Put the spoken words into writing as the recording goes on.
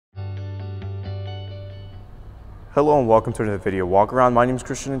Hello and welcome to another video walk around. My name is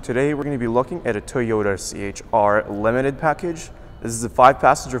Christian and today we're going to be looking at a Toyota CHR limited package. This is a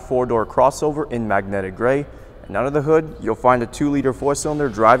 5-passenger 4-door crossover in magnetic gray, and under the hood you'll find a 2-liter 4-cylinder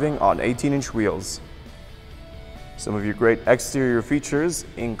driving on 18-inch wheels. Some of your great exterior features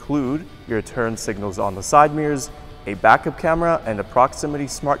include your turn signals on the side mirrors, a backup camera, and a proximity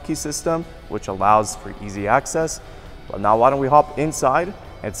smart key system which allows for easy access. But now why don't we hop inside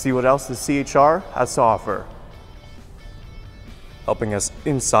and see what else the CHR has to offer. Helping us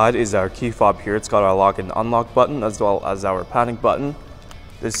inside is our key fob here. It's got our lock and unlock button as well as our panic button.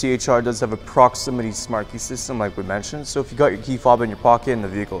 The CHR does have a proximity smart key system like we mentioned, so if you got your key fob in your pocket and the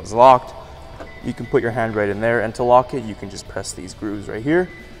vehicle is locked, you can put your hand right in there, and to lock it you can just press these grooves right here.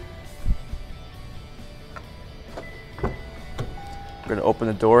 We're going to open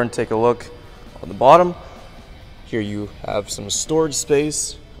the door and take a look on the bottom. Here you have some storage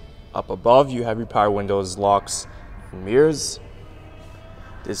space. Up above you have your power windows, locks, and mirrors.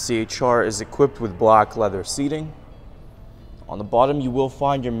 This CHR is equipped with black leather seating. On the bottom you will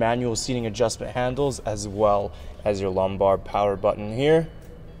find your manual seating adjustment handles as well as your lumbar power button here.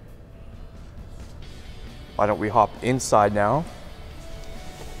 Why don't we hop inside now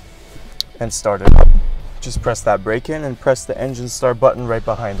and start it up. Just press that brake in and press the engine start button right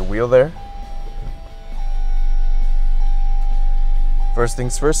behind the wheel there. First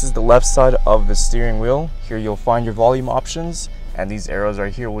things first is the left side of the steering wheel. Here you'll find your volume options, and these arrows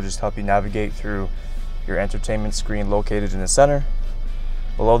right here will just help you navigate through your entertainment screen located in the center.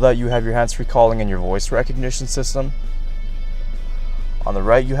 Below that you have your hands-free calling and your voice recognition system. On the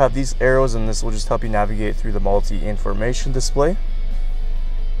right you have these arrows, and this will just help you navigate through the multi-information display.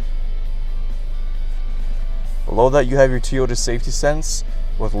 Below that you have your Toyota safety sense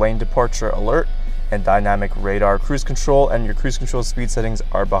with lane departure alert and dynamic radar cruise control, and your cruise control speed settings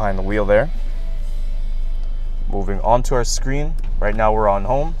are behind the wheel there. Moving on to our screen, right now we're on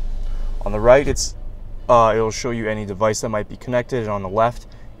home. On the right it'll show you any device that might be connected, and on the left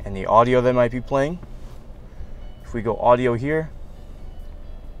any audio that might be playing. If we go audio here,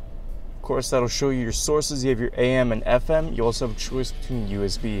 of course that'll show you your sources. You have your AM and FM. You also have a choice between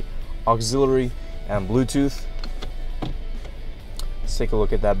USB auxiliary and Bluetooth. Let's take a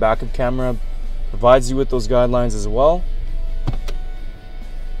look at that backup camera. Provides you with those guidelines as well.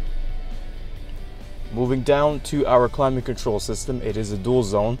 Moving down to our climate control system, it is a dual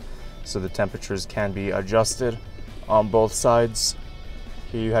zone, so the temperatures can be adjusted on both sides.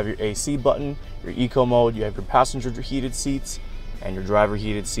 Here you have your AC button, your eco mode, you have your passenger heated seats, and your driver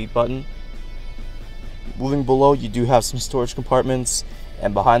heated seat button. Moving below, you do have some storage compartments,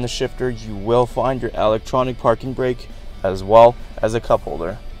 and behind the shifter you will find your electronic parking brake as well as a cup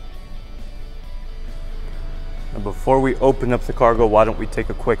holder. And before we open up the cargo, why don't we take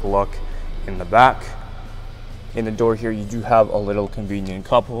a quick look in the back. In the door here you do have a little convenient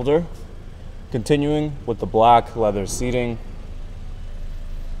cup holder. Continuing with the black leather seating,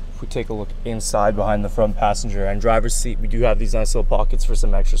 if we take a look inside behind the front passenger and driver's seat, we do have these nice little pockets for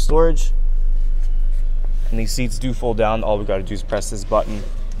some extra storage. And these seats do fold down. All we got to do is press this button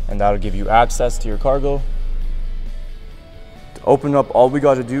and that'll give you access to your cargo. To open up, all we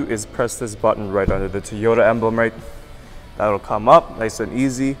got to do is press this button right under the Toyota emblem right. That'll come up nice and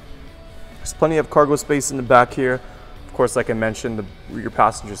easy. There's plenty of cargo space in the back here. Of course, like I mentioned, your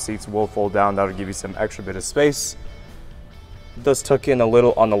passenger seats will fold down. That'll give you some extra bit of space. It does tuck in a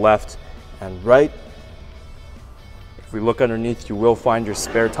little on the left and right. If we look underneath, you will find your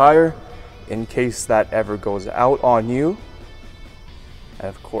spare tire in case that ever goes out on you. And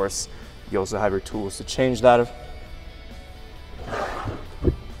of course, you also have your tools to change that.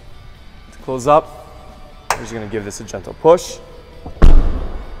 To close up, we're just going to give this a gentle push.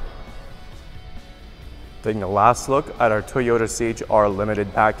 Taking a last look at our Toyota CHR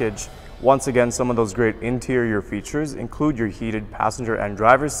limited package. Once again, some of those great interior features include your heated passenger and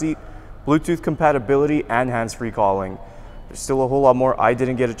driver's seat, Bluetooth compatibility, and hands-free calling. There's still a whole lot more I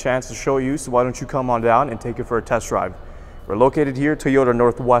didn't get a chance to show you, so why don't you come on down and take it for a test drive. We're located here, Toyota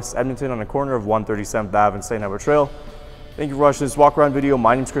Northwest Edmonton, on the corner of 137th Ave and St.Albert Trail. Thank you for watching this walk around video.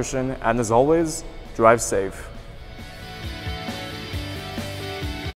 My name's Christian, and as always, drive safe.